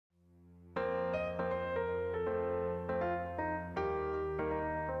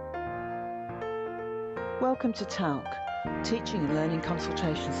Welcome to TALC, Teaching and Learning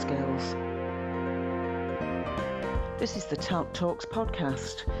Consultation Skills. This is the TALC Talks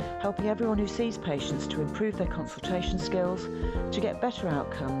podcast, helping everyone who sees patients to improve their consultation skills, to get better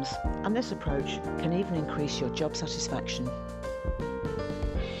outcomes, and this approach can even increase your job satisfaction.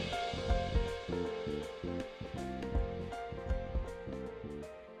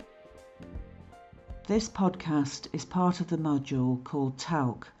 This podcast is part of the module called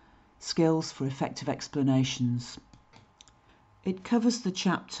TALC, Skills for Effective Explanations. It covers the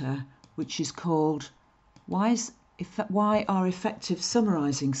chapter which is called Why are effective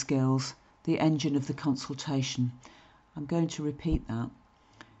summarising skills the engine of the consultation? I'm going to repeat that.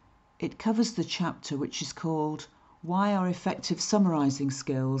 It covers the chapter which is called Why are effective summarising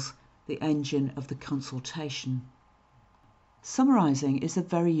skills the engine of the consultation? Summarising is a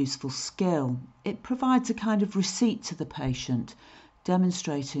very useful skill. It provides a kind of receipt to the patient,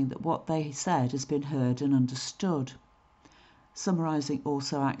 demonstrating that what they said has been heard and understood. Summarising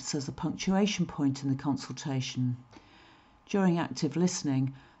also acts as a punctuation point in the consultation. During active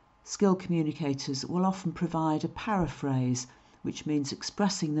listening, skilled communicators will often provide a paraphrase, which means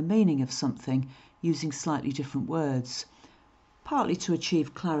expressing the meaning of something using slightly different words, partly to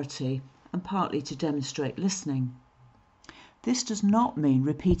achieve clarity and partly to demonstrate listening. This does not mean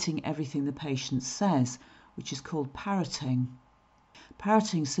repeating everything the patient says, which is called parroting.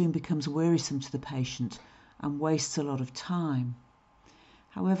 Parroting soon becomes wearisome to the patient and wastes a lot of time.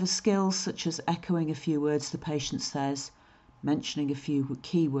 However, skills such as echoing a few words the patient says, mentioning a few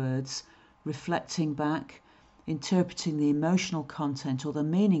key words, reflecting back, interpreting the emotional content or the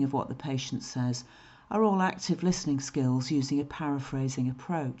meaning of what the patient says are all active listening skills using a paraphrasing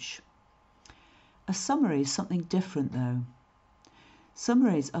approach. A summary is something different though.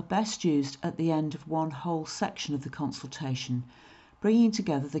 Summaries are best used at the end of one whole section of the consultation, bringing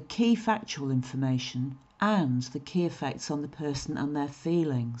together the key factual information and the key effects on the person and their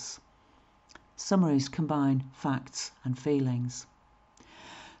feelings. Summaries combine facts and feelings.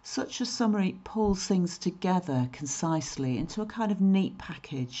 Such a summary pulls things together concisely into a kind of neat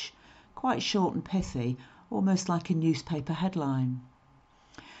package, quite short and pithy, almost like a newspaper headline.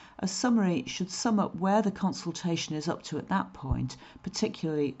 A summary should sum up where the consultation is up to at that point,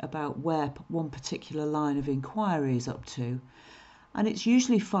 particularly about where one particular line of inquiry is up to, and it's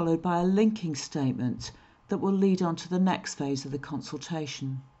usually followed by a linking statement that will lead on to the next phase of the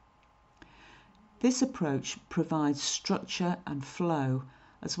consultation. This approach provides structure and flow,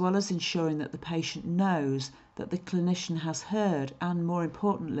 as well as ensuring that the patient knows that the clinician has heard and, more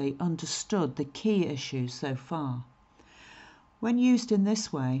importantly, understood the key issues so far. When used in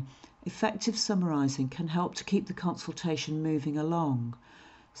this way, effective summarising can help to keep the consultation moving along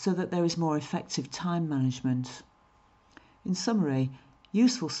so that there is more effective time management. In summary,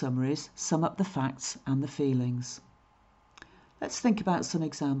 useful summaries sum up the facts and the feelings. Let's think about some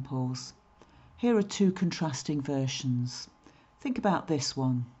examples. Here are two contrasting versions. Think about this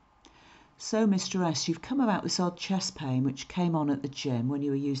one. So, Mr. S, you've come about this odd chest pain which came on at the gym when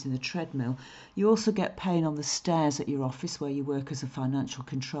you were using the treadmill. You also get pain on the stairs at your office where you work as a financial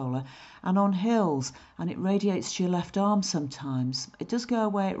controller and on hills, and it radiates to your left arm sometimes. It does go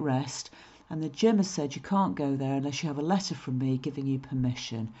away at rest, and the gym has said you can't go there unless you have a letter from me giving you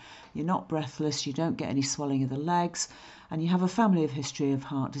permission. You're not breathless, you don't get any swelling of the legs, and you have a family history of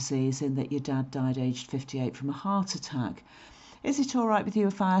heart disease in that your dad died aged 58 from a heart attack. Is it all right with you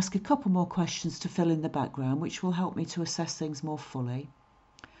if I ask a couple more questions to fill in the background, which will help me to assess things more fully?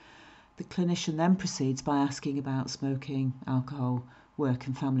 The clinician then proceeds by asking about smoking, alcohol, work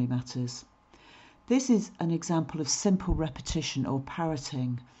and family matters. This is an example of simple repetition or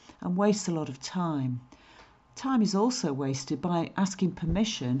parroting and wastes a lot of time. Time is also wasted by asking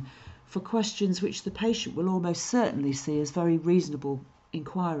permission for questions which the patient will almost certainly see as very reasonable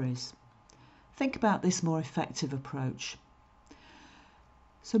inquiries. Think about this more effective approach.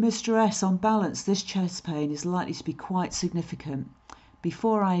 So, Mr. S, on balance, this chest pain is likely to be quite significant.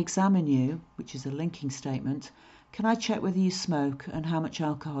 Before I examine you, which is a linking statement, can I check whether you smoke and how much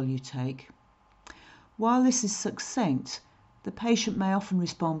alcohol you take? While this is succinct, the patient may often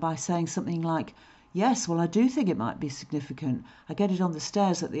respond by saying something like, yes, well, I do think it might be significant. I get it on the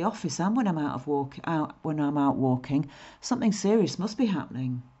stairs at the office and when I'm out walking. Something serious must be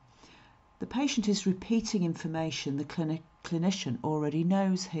happening. The patient is repeating information the clinician already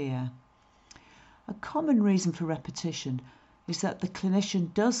knows here. A common reason for repetition is that the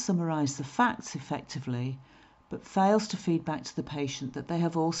clinician does summarise the facts effectively, but fails to feed back to the patient that they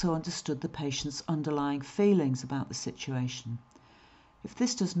have also understood the patient's underlying feelings about the situation. If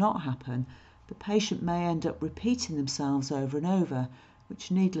this does not happen, the patient may end up repeating themselves over and over, which,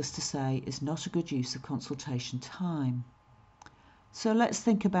 needless to say, is not a good use of consultation time. So let's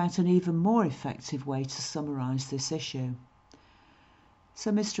think about an even more effective way to summarise this issue.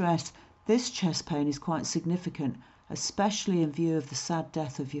 So, Mr. S, this chest pain is quite significant, especially in view of the sad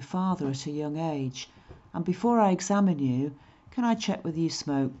death of your father at a young age. And before I examine you, can I check whether you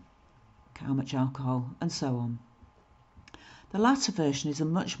smoke, how much alcohol, and so on. The latter version is a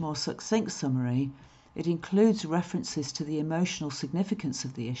much more succinct summary. It includes references to the emotional significance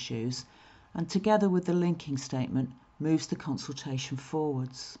of the issues, and together with the linking statement, moves the consultation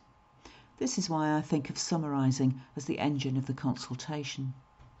forwards. This is why I think of summarising as the engine of the consultation.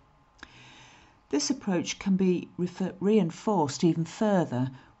 This approach can be reinforced even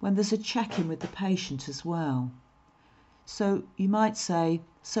further when there's a check-in with the patient as well. So you might say,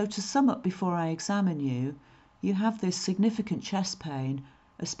 so to sum up before I examine you, you have this significant chest pain,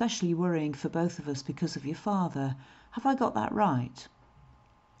 especially worrying for both of us because of your father. Have I got that right?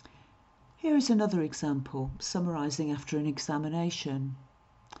 Here is another example, summarising after an examination.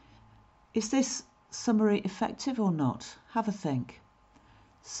 Is this summary effective or not? Have a think.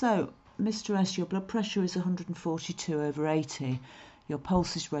 So, Mr. S, your blood pressure is 142/80. Your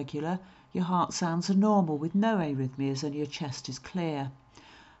pulse is regular. Your heart sounds are normal with no arrhythmias and your chest is clear.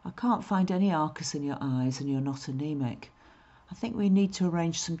 I can't find any arcus in your eyes and you're not anemic. I think we need to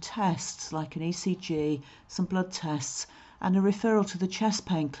arrange some tests like an ECG, some blood tests and a referral to the chest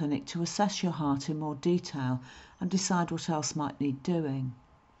pain clinic to assess your heart in more detail and decide what else might need doing.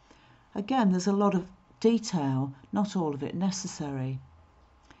 Again, there's a lot of detail, not all of it necessary.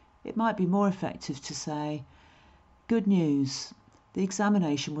 It might be more effective to say, good news, the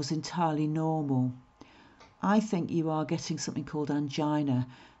examination was entirely normal. I think you are getting something called angina.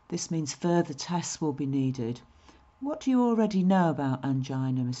 This means further tests will be needed. What do you already know about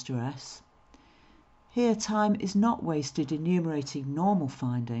angina, Mr. S? Here, time is not wasted enumerating normal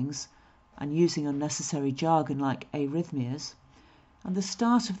findings and using unnecessary jargon like arrhythmias, and the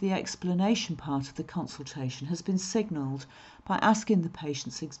start of the explanation part of the consultation has been signalled by asking the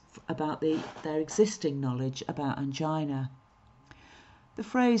patients about their existing knowledge about angina. The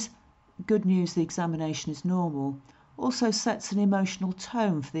phrase, good news, the examination is normal, also sets an emotional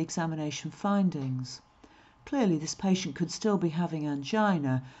tone for the examination findings. Clearly, this patient could still be having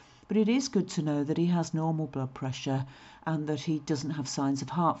angina, but it is good to know that he has normal blood pressure and that he doesn't have signs of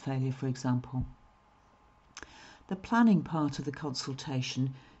heart failure, for example. The planning part of the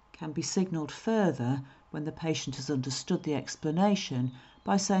consultation can be signalled further when the patient has understood the explanation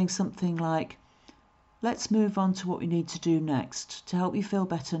by saying something like, let's move on to what we need to do next to help you feel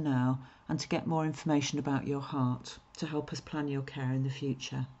better now and to get more information about your heart to help us plan your care in the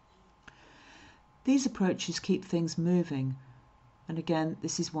future. These approaches keep things moving, and again,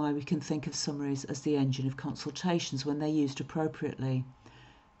 this is why we can think of summaries as the engine of consultations when they're used appropriately.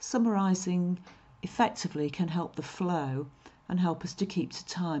 Summarising effectively can help the flow and help us to keep to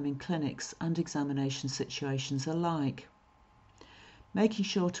time in clinics and examination situations alike. Making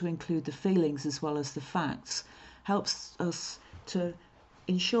sure to include the feelings as well as the facts helps us to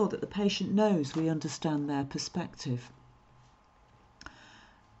ensure that the patient knows we understand their perspective.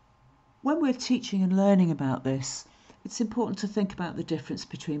 When we're teaching and learning about this, it's important to think about the difference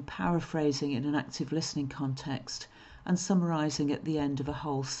between paraphrasing in an active listening context and summarising at the end of a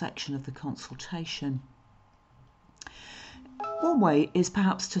whole section of the consultation. One way is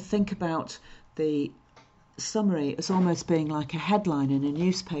perhaps to think about the summary as almost being like a headline in a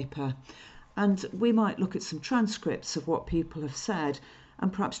newspaper, and we might look at some transcripts of what people have said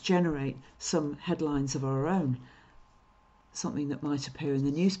and perhaps generate some headlines of our own, something that might appear in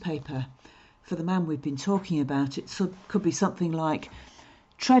the newspaper. For the man we've been talking about, it could be something like,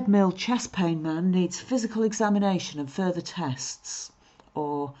 treadmill chest pain man needs physical examination and further tests,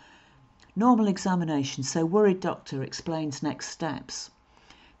 or normal examination, so worried doctor explains next steps.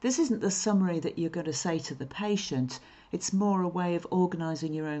 This isn't the summary that you're going to say to the patient, it's more a way of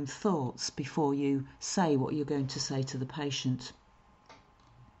organising your own thoughts before you say what you're going to say to the patient.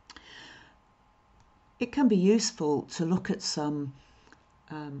 It can be useful to look at some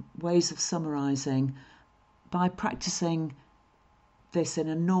ways of summarising by practising this in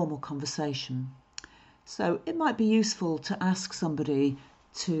a normal conversation. So it might be useful to ask somebody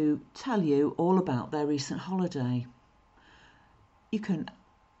to tell you all about their recent holiday. You can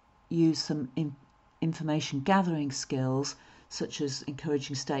use some information gathering skills, such as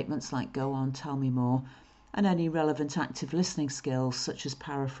encouraging statements like go on, tell me more, and any relevant active listening skills such as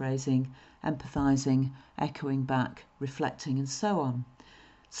paraphrasing, empathising, echoing back, reflecting and so on.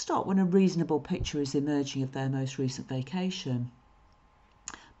 Stop when a reasonable picture is emerging of their most recent vacation.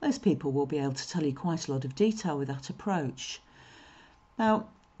 Most people will be able to tell you quite a lot of detail with that approach. Now,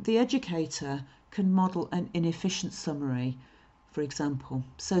 the educator can model an inefficient summary, for example.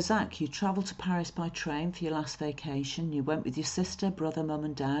 So Zach, you travelled to Paris by train for your last vacation. You went with your sister, brother, mum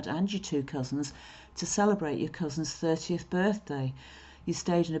and dad and your 2 cousins to celebrate your cousin's 30th birthday. You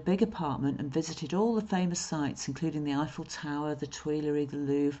stayed in a big apartment and visited all the famous sites, including the Eiffel Tower, the Tuileries, the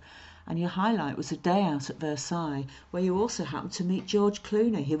Louvre, and your highlight was a day out at Versailles, where you also happened to meet George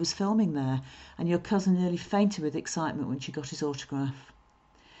Clooney, who was filming there, and your cousin nearly fainted with excitement when she got his autograph.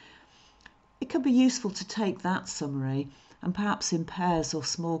 It could be useful to take that summary and perhaps in pairs or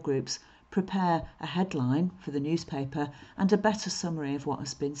small groups prepare a headline for the newspaper and a better summary of what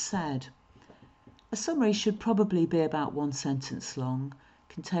has been said. A summary should probably be about 1 sentence long,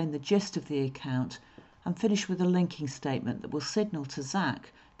 contain the gist of the account, and finish with a linking statement that will signal to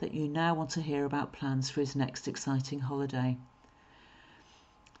Zach that you now want to hear about plans for his next exciting holiday.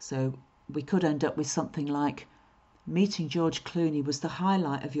 So we could end up with something like, meeting George Clooney was the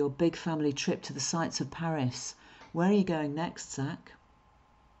highlight of your big family trip to the sights of Paris. Where are you going next, Zach?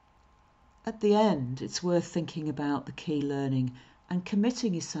 At the end, it's worth thinking about the key learning and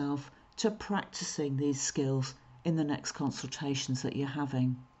committing yourself to practicing these skills in the next consultations that you're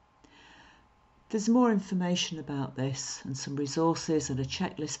having. There's more information about this and some resources and a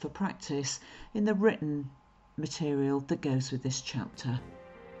checklist for practice in the written material that goes with this chapter.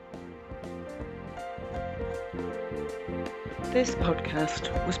 This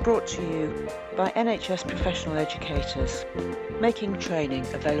podcast was brought to you by NHS professional educators, making training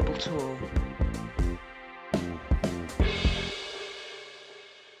available to all.